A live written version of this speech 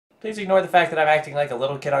Please ignore the fact that I'm acting like a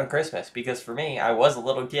little kid on Christmas, because for me, I was a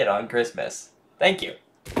little kid on Christmas. Thank you.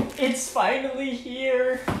 It's finally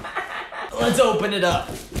here. Let's open it up.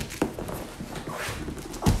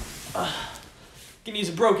 Gonna use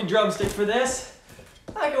a broken drumstick for this.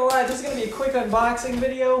 Not gonna lie, this is gonna be a quick unboxing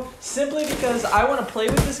video, simply because I want to play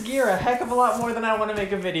with this gear a heck of a lot more than I want to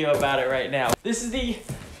make a video about it right now. This is the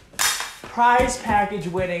prize package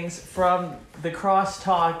winnings from the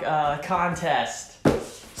Crosstalk contest.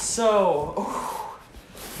 So,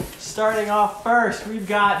 starting off first, we've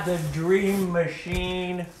got the Dream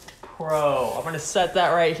Machine Pro. I'm gonna set that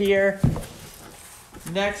right here.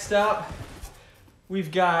 Next up,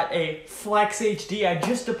 we've got a Flex HD. I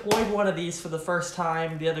just deployed one of these for the first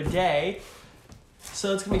time the other day,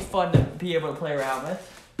 so it's gonna be fun to be able to play around with.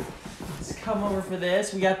 Let's come over for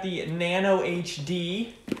this. We got the Nano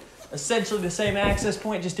HD. Essentially the same access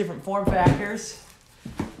point, just different form factors.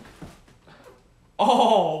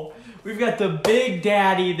 Oh, we've got the Big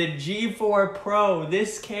Daddy, the G4 Pro.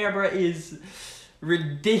 This camera is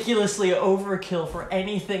ridiculously overkill for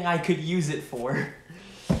anything I could use it for.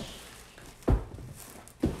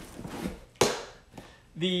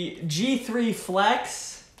 The G3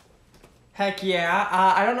 Flex. Heck yeah.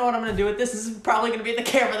 I don't know what I'm going to do with this. This is probably going to be the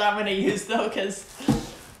camera that I'm going to use, though, because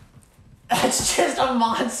that's just a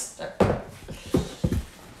monster.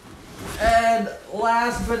 And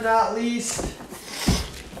last but not least,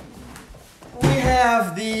 we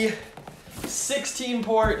have the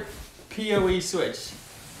 16-port PoE switch.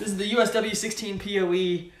 This is the USW16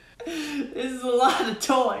 PoE. This is a lot of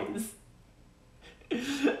toys.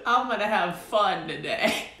 I'm gonna have fun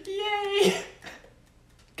today. Yay!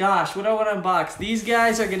 Gosh, what do I want to unbox? These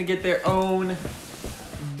guys are gonna get their own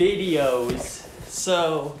videos.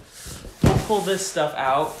 So, we'll pull this stuff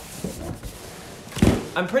out.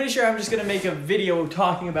 I'm pretty sure I'm just gonna make a video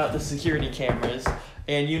talking about the security cameras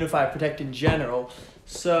and Unify Protect in general.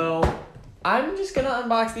 So, I'm just gonna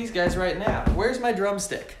unbox these guys right now. Where's my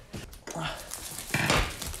drumstick?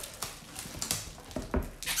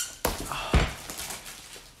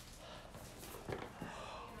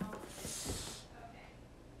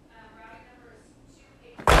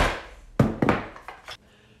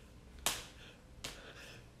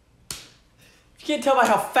 You can't tell by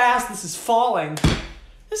how fast this is falling.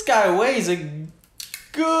 This guy weighs a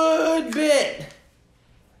good bit.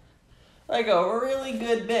 Like a really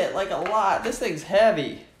good bit, like a lot. This thing's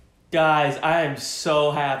heavy. Guys, I am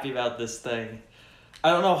so happy about this thing.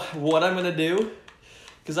 I don't know what I'm gonna do,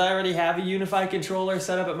 because I already have a Unify controller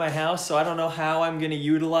set up at my house, so I don't know how I'm gonna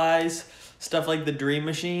utilize stuff like the Dream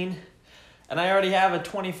Machine. And I already have a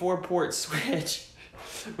 24-port switch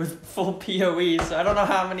with full PoE, so I don't know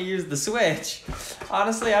how I'm gonna use the switch.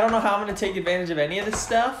 Honestly, I don't know how I'm gonna take advantage of any of this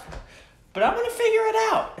stuff, but I'm gonna figure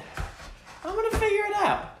it out. I'm gonna figure it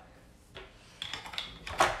out.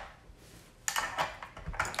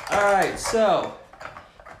 Alright, so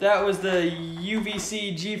that was the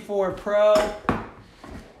UVC G4 Pro.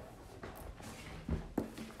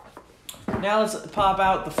 Now let's pop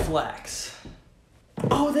out the Flex.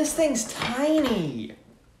 Oh, this thing's tiny.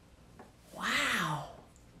 Wow.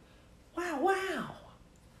 Wow.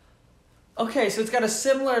 Okay, so it's got a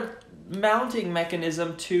similar mounting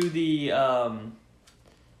mechanism to the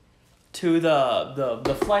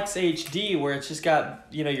Flex HD, where it's just got,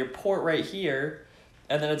 you know, your port right here,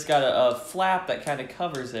 and then it's got a flap that kind of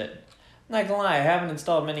covers it. I'm not gonna lie, I haven't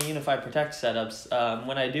installed many Unify Protect setups.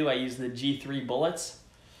 When I do, I use the G3 bullets.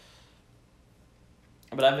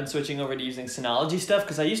 But I've been switching over to using Synology stuff,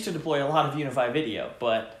 because I used to deploy a lot of Unify video,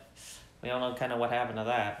 but we all know kind of what happened to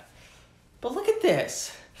that. But look at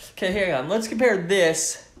this. Okay, hang on. Let's compare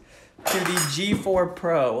this to the G4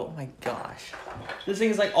 Pro. Oh my gosh. This thing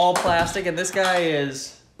is like all plastic, and this guy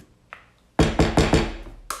is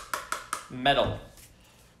metal.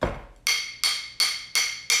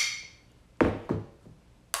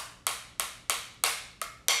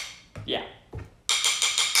 Yeah.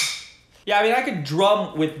 Yeah, I mean, I could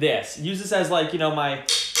drum with this. Use this as, like, you know, my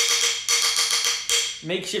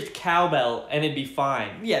makeshift cowbell, and it'd be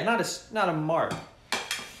fine. Yeah, not a mark.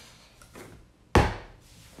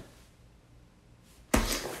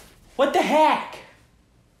 What the heck?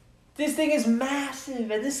 This thing is massive,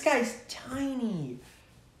 and this guy's tiny.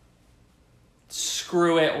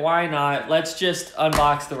 Screw it, why not? Let's just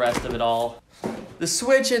unbox the rest of it all. The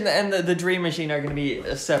Switch and the Dream Machine are going to be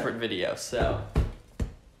a separate video, so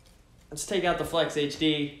let's take out the Flex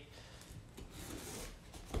HD.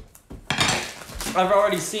 I've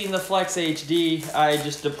already seen the Flex HD. I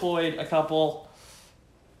just deployed a couple.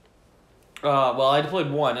 Well, I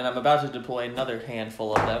deployed one, and I'm about to deploy another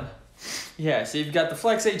handful of them. Yeah, so you've got the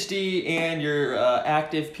Flex HD and your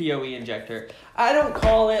active PoE injector. I don't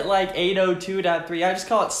call it like 802.3. I just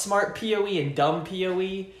call it smart PoE and dumb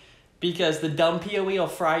PoE because the dumb PoE will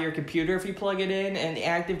fry your computer if you plug it in and the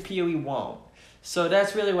active PoE won't. So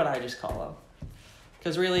that's really what I just call them.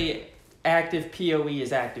 Because really, active PoE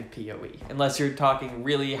is active PoE. Unless you're talking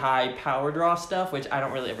really high power draw stuff, which I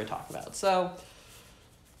don't really ever talk about. So,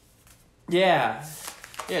 yeah.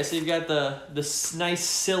 Yeah, so you've got this nice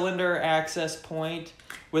cylinder access point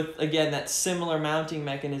with, again, that similar mounting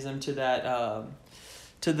mechanism to that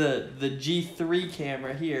to the G3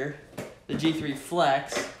 camera here, the G3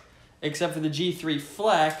 Flex, except for the G3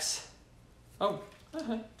 Flex, the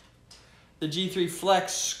G3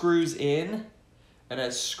 Flex screws in and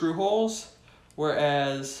has screw holes,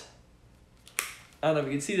 whereas, I don't know if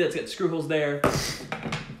you can see that it's got screw holes there,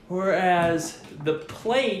 whereas the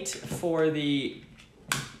plate for the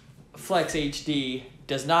Flex HD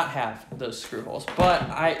does not have those screw holes,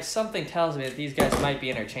 but something tells me that these guys might be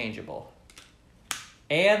interchangeable.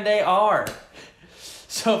 And they are.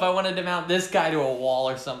 So if I wanted to mount this guy to a wall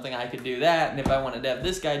or something, I could do that. And if I wanted to have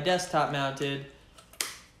this guy desktop mounted,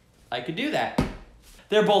 I could do that.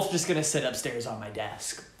 They're both just gonna sit upstairs on my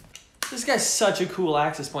desk. This guy's such a cool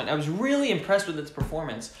access point. I was really impressed with its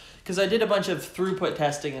performance because I did a bunch of throughput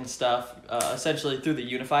testing and stuff, essentially through the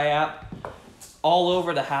Unify app, all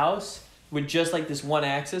over the house with just like this one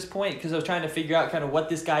access point because I was trying to figure out kind of what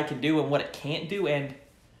this guy can do and what it can't do, and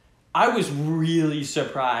I was really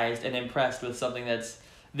surprised and impressed with something that's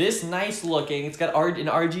this nice looking. It's got an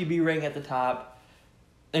RGB ring at the top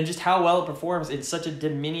and just how well it performs in such a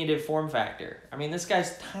diminutive form factor. I mean, this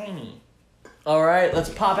guy's tiny. All right, let's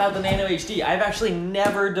pop out the Nano HD. I've actually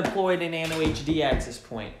never deployed a Nano HD access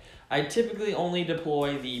point. I typically only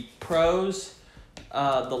deploy the Pros,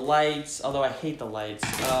 the lights, although I hate the lights.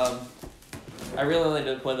 I really only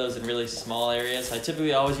deploy those in really small areas. I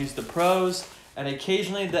typically always use the Pros and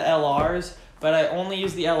occasionally the LRs, but I only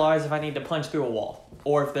use the LRs if I need to punch through a wall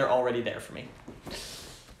or if they're already there for me.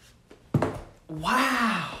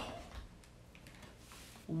 Wow.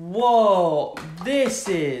 Whoa, this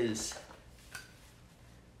is...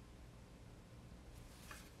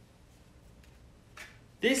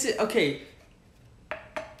 okay.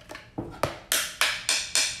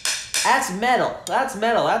 That's metal. That's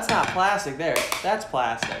metal. That's not plastic there. That's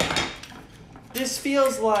plastic. This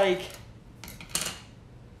feels like...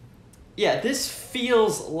 yeah, this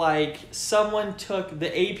feels like someone took the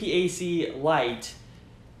APAC light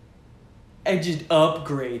and just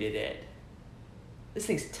upgraded it. This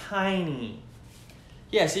thing's tiny.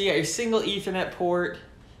 Yeah, so you got your single Ethernet port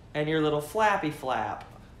and your little flappy flap.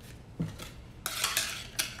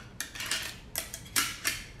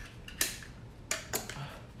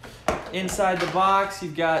 Inside the box,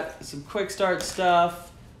 you've got some quick start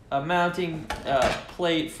stuff, a mounting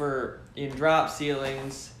plate for in drop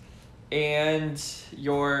ceilings, and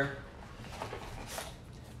your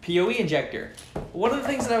PoE injector. One of the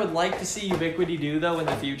things that I would like to see Ubiquiti do, though, in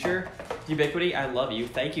the future, Ubiquiti, I love you.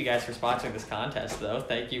 Thank you guys for sponsoring this contest, though.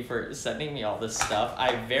 Thank you for sending me all this stuff.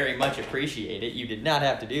 I very much appreciate it. You did not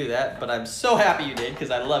have to do that, but I'm so happy you did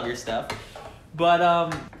because I love your stuff.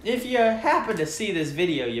 But if you happen to see this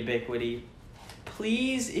video, Ubiquiti,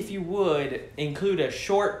 please, if you would, include a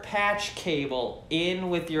short patch cable in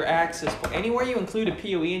with your access point. Anywhere you include a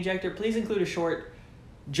PoE injector, please include a short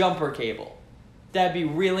jumper cable. That'd be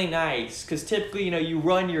really nice, because typically, you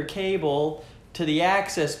run your cable to the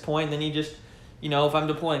access point, and then you just, if I'm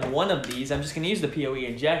deploying one of these, I'm just going to use the PoE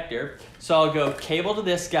injector. So I'll go cable to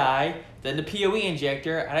this guy, then the PoE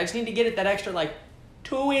injector, and I just need to get it that extra,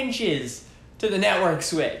 2 inches to the network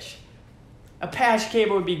switch. A patch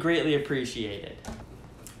cable would be greatly appreciated.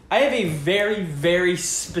 I have a very, very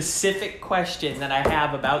specific question that I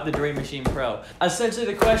have about the Dream Machine Pro. Essentially,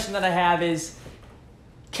 the question that I have is,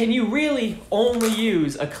 can you really only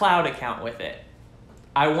use a cloud account with it?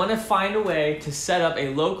 I want to find a way to set up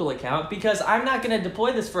a local account because I'm not going to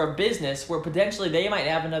deploy this for a business where potentially they might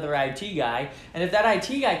have another IT guy. And if that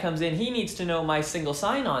IT guy comes in, he needs to know my single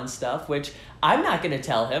sign-on stuff, which I'm not going to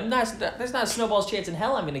tell him. There's not a snowball's chance in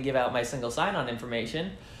hell I'm going to give out my single sign-on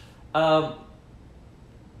information. But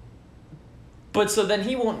so then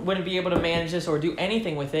he wouldn't be able to manage this or do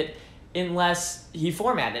anything with it unless he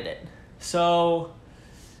formatted it. So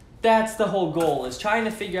that's the whole goal, is trying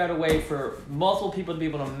to figure out a way for multiple people to be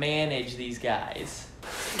able to manage these guys.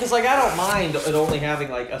 Because I don't mind it only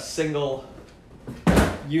having a single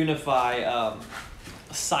Unify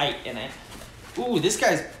site in it. Ooh, this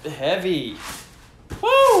guy's heavy.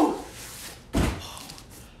 Woo!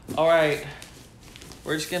 All right,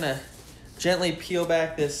 we're just gonna gently peel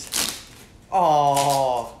back this.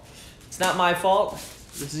 Oh, It's not my fault.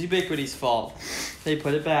 This is Ubiquiti's fault. They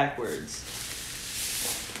put it backwards.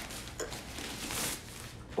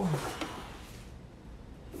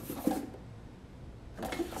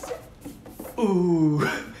 Ooh.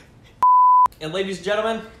 And ladies and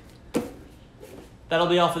gentlemen, that'll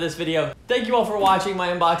be all for this video. Thank you all for watching my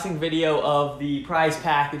unboxing video of the prize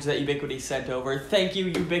package that Ubiquiti sent over. Thank you,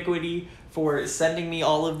 Ubiquiti, for sending me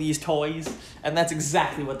all of these toys. And that's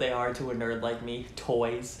exactly what they are to a nerd like me,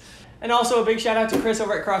 toys. And also a big shout out to Chris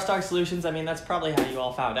over at Crosstalk Solutions. I mean, that's probably how you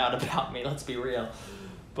all found out about me, let's be real.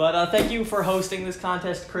 But thank you for hosting this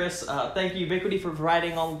contest, Chris. Thank you, Ubiquiti, for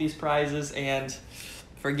providing all of these prizes and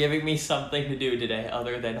for giving me something to do today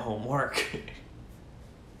other than homework.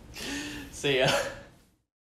 See ya.